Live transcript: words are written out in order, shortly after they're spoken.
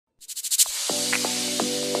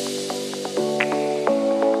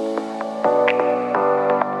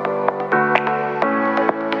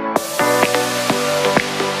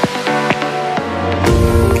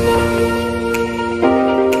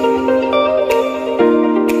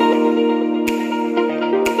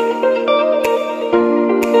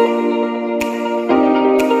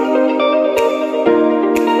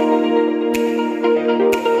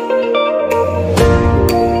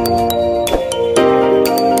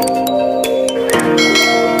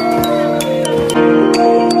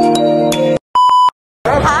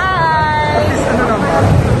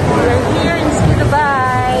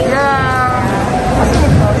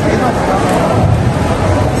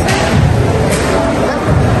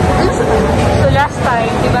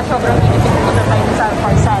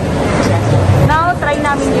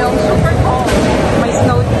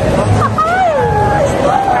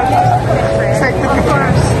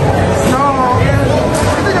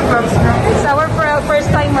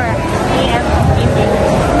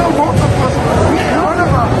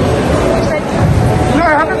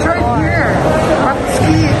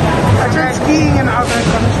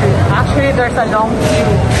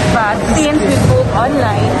since we book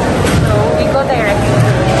online, so we go directly.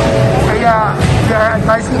 Kaya we are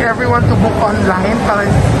advising everyone to book online para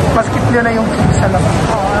mas keep nyo na yung queue sa labas.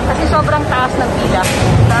 Oo, kasi sobrang taas ng pila.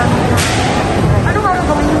 Ano ba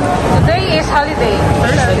gawin nyo? Today is holiday.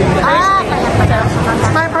 Thursday.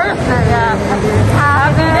 It's my birthday. Yeah.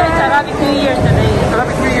 Happy Arabic New Year today.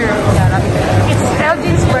 Arabic New Year. Yeah, Arabic New Year. It's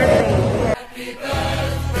Elgin's birthday. Happy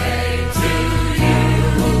birthday to you.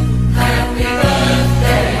 Happy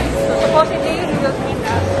birthday. So supposedly, he will meet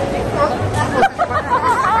us.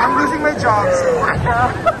 I'm losing my job. So.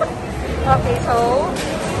 Okay, so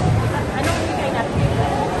anong bigay natin?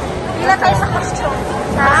 Pila tayo sa costume.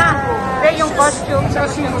 Yung costume sa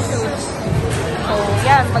shoes. So,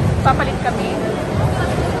 yan, magpapalit kami.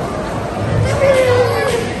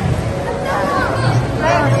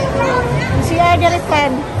 Si Edgar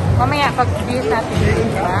 10. Mamaya, pag-views natin.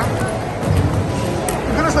 Diba?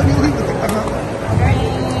 Ito na sa New York. Ayan.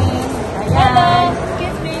 Hello!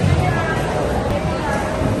 Excuse me.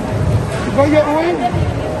 Gaya oil.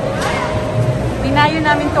 Dinayo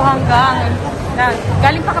namin to hanggang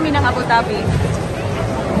galing pa kami ng Abu Dhabi.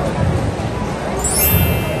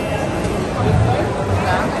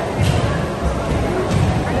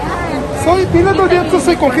 So, pila daw dito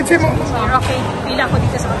sa kokitse mo. Okay, pila ko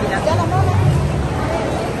dito sa kabila.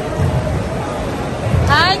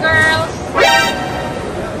 Hi, girls!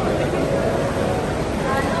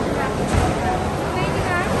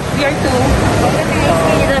 We are two.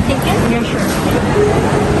 You don't think it? Yeah, sure.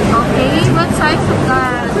 Okay, what size of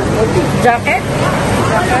that? Jacket?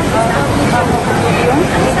 Jacket?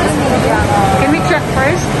 Can we check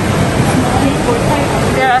first?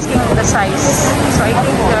 They're asking the size. So I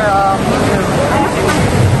think they're medium.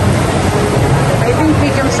 I think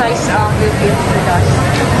medium size will fit with us.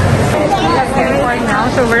 We have 24 now,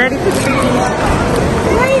 so we're ready to choose.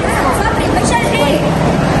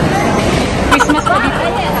 Christmas pa dito.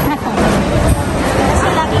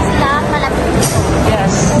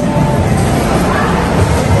 Yes.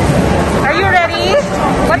 Are you ready?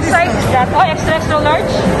 What size is that? Oh, extra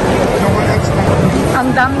large?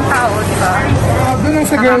 Ang daming tao, di ba? Doon lang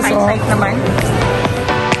sa girls. Nakaka-excite naman.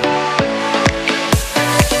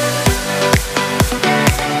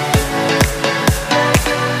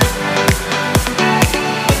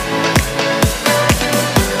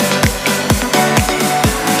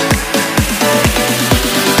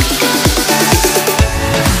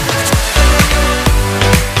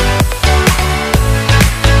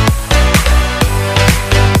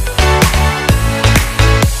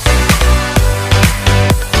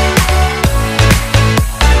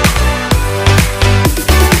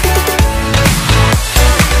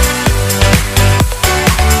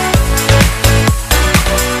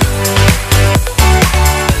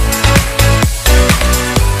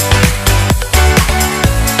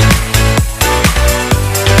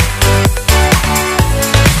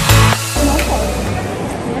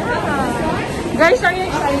 Guys, are you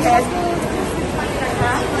excited?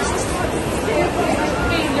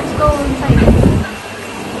 Okay, let's go inside.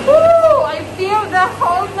 Woo! I feel the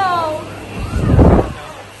hole now.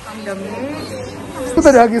 Ang dami. Ito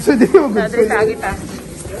talaga, so hindi mo good Dadre sa kita.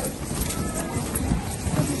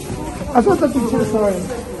 Aso the picture, sorry.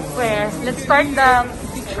 Where? Let's start the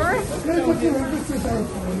picture.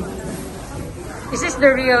 Is this the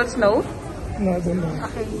real snow? No, I don't know.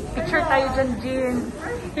 Okay. Picture tayo dyan, Jean.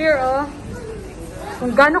 Here, oh.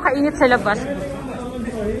 Kung gaano kainit sa labas,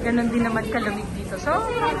 ganon din naman kalamig dito. So,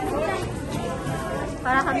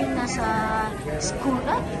 Para kami nasa school.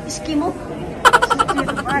 Eskimo?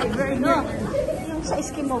 ay, very good. No. Yung sa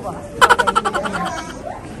Eskimo ba?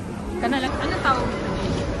 Kana lang, ano tawag?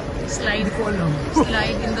 Slide ko lang.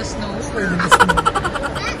 Slide in the snow. I'm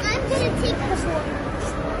gonna take this one.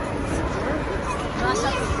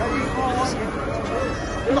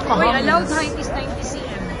 Oy, allowed height is 90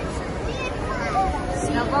 cm.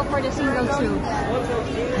 Now go for the single tube.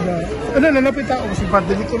 Ano, lalapit ako kasi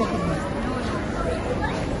padali ko na.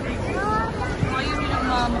 Ayaw nilang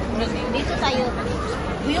mamukunan din. Dito tayo.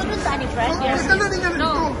 Buyo dun sa Anifresh? Yes. Dala din yan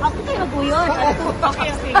No. dito. Ako tayo buyon.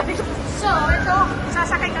 Okay, okay. So, ito,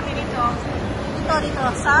 sasakay kami dito. Dito.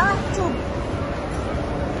 Sa tube.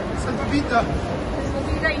 Sa Babita.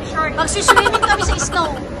 Bumida in short. Magsiswimming kami sa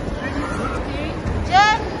Iskaw.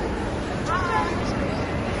 Jen!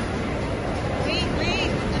 Wait.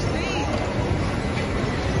 Just wait.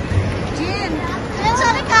 Jen! Jen,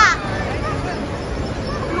 sorry ka!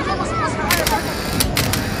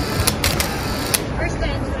 Where's the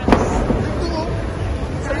entrance?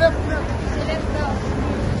 Sa left na. Sa left daw.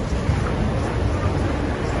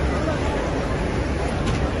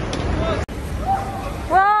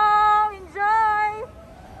 Wow! Enjoy!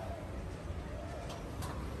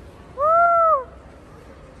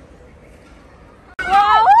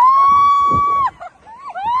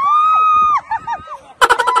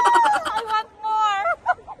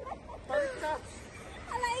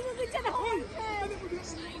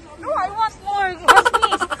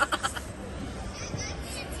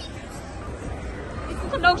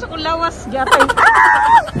 bus. Gatay.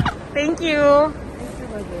 Thank you.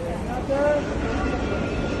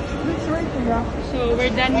 So,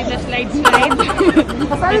 we're done with the slide.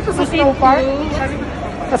 Kasali to sa snow park?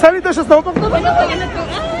 Kasali to sa snow park? Ano to? Let's go.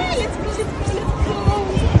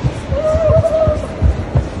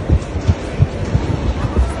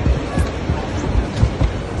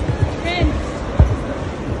 Friends.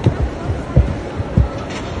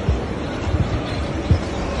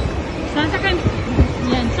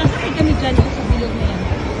 Sasakay kami dyan sa bilog na yan.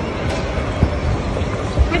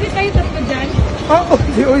 Pwede tayo tatlo dyan? Oo,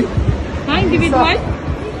 uy. Ha? Individual?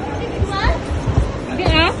 Okay,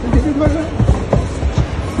 ah? Individual na.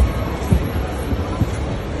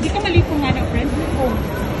 Hindi ka malipo nga na, friend? Oo.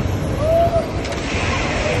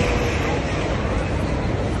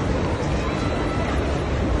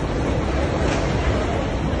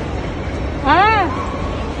 Ah!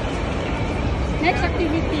 Next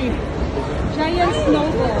activity. Giant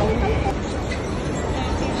snowball.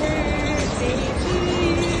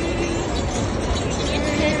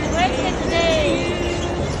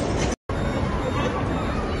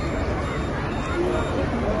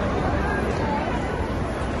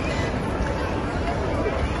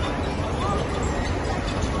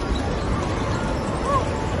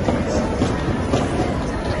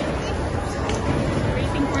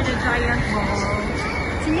 Waiting for the giant ball.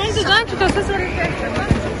 Simon, doon kita sa surface.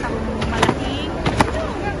 Isang malaki.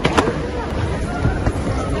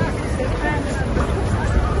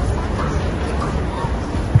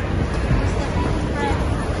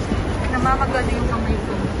 Namamagano yung kamay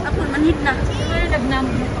ko. Ako, manhid na. Pero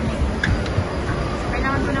nagnamog yung kamay ko.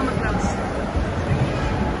 Kailangan ko na mag-gloves.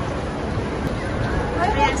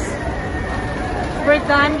 Yes. We're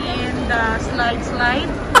done in the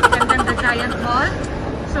slide and then the giant ball.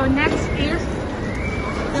 So next is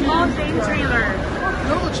the mountain trailer.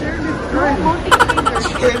 No, chairlift. Mountain trailer.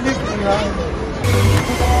 Chairlift nga.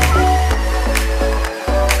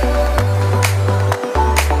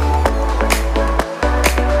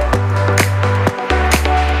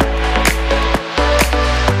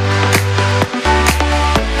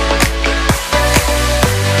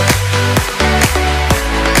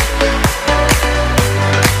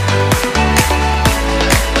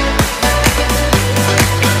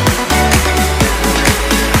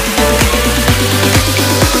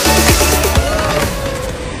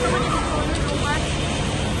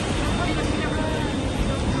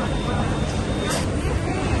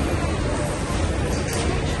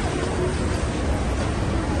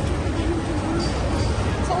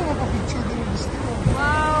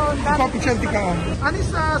 Papichan di ka. Ano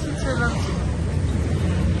sa Switzerland?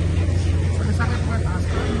 Sakit mo taas.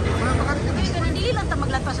 Wala pa kanina. Hindi lang ta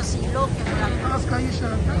maglatwa sa silog. Taas kayo siya.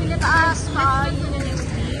 Ang taas pa yun yung next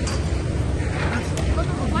day. What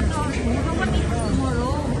is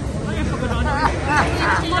tomorrow?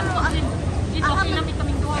 Dito kinamit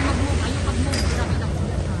kaming duha mag-move. Ayun pag-move. Grabe lang.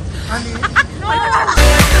 Ani?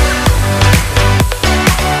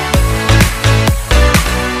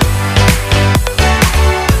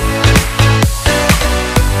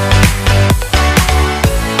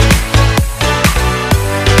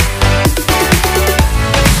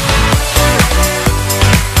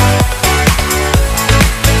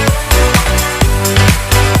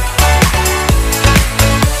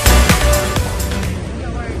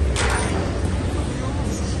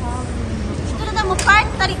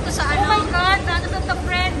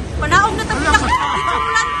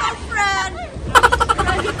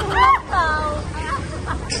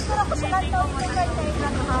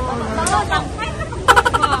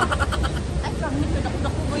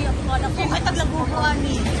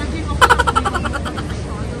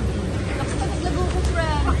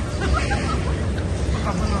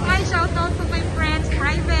 Hi, shout out to my friends,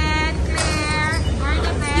 Private, Claire,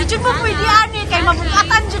 Bernadette. Di dyan mo pwede ani, kay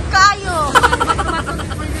mabukatan dyan kayo.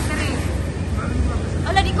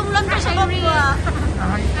 Ala, di kong lang sa babwa.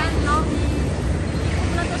 And Lovey.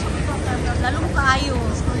 Kung lang sa babwa, lalong kayo.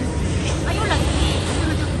 Ayaw lagi.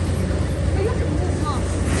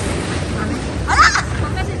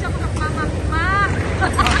 Mag-message ako ng mama. Ma,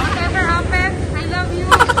 whatever happened, I love you.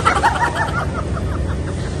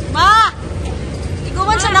 Ma!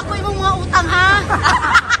 Iguman sa lako imong mga utang, ha?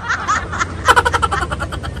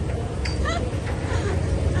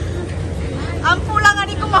 Ampo lang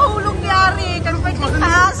ani ko mahulog yari. Kan pwede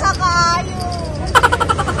taasa kayo.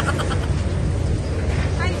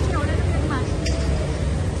 Ay, ikaw, wala na mas.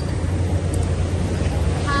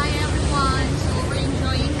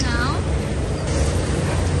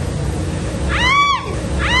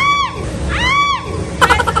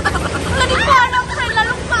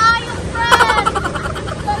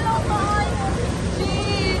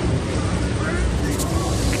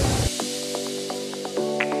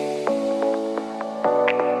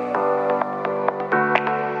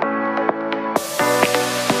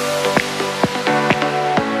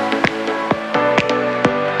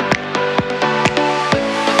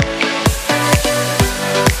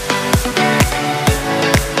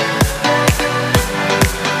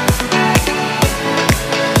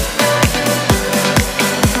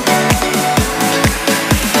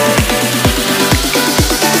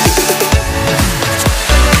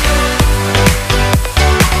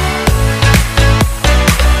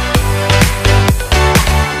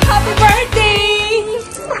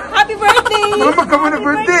 ka muna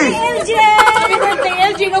birthday! LJ! Happy birthday,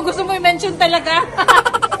 LG! No, gusto mo i-mention talaga.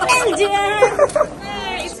 LJ!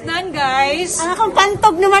 It's done, guys. Ang akong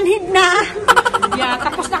pantog naman hidna. Yeah,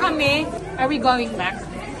 tapos na kami. Are we going back?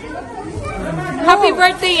 Happy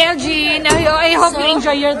birthday, LG! I hope you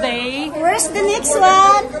enjoy your day. Where's the next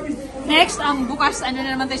one? Next, bukas, ano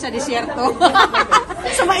na naman tayo sa desierto.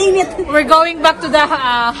 Sa mainit. We're going back to the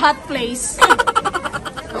hot place.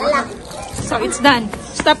 So, it's done.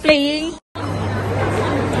 Stop playing.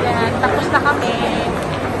 Yan, tapos na kami.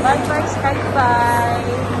 Bye-bye, Skype. Bye.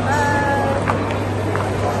 Bye.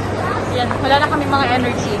 Yan, wala na kami mga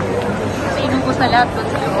energy. Kasi inubos na lahat doon.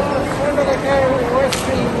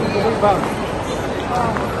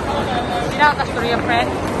 Hindi nakakastorya, friend.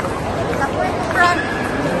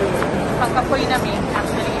 Pangkapoy namin.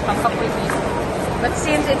 Actually, pangkapoy dito. But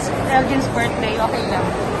since it's Elgin's birthday, okay lang.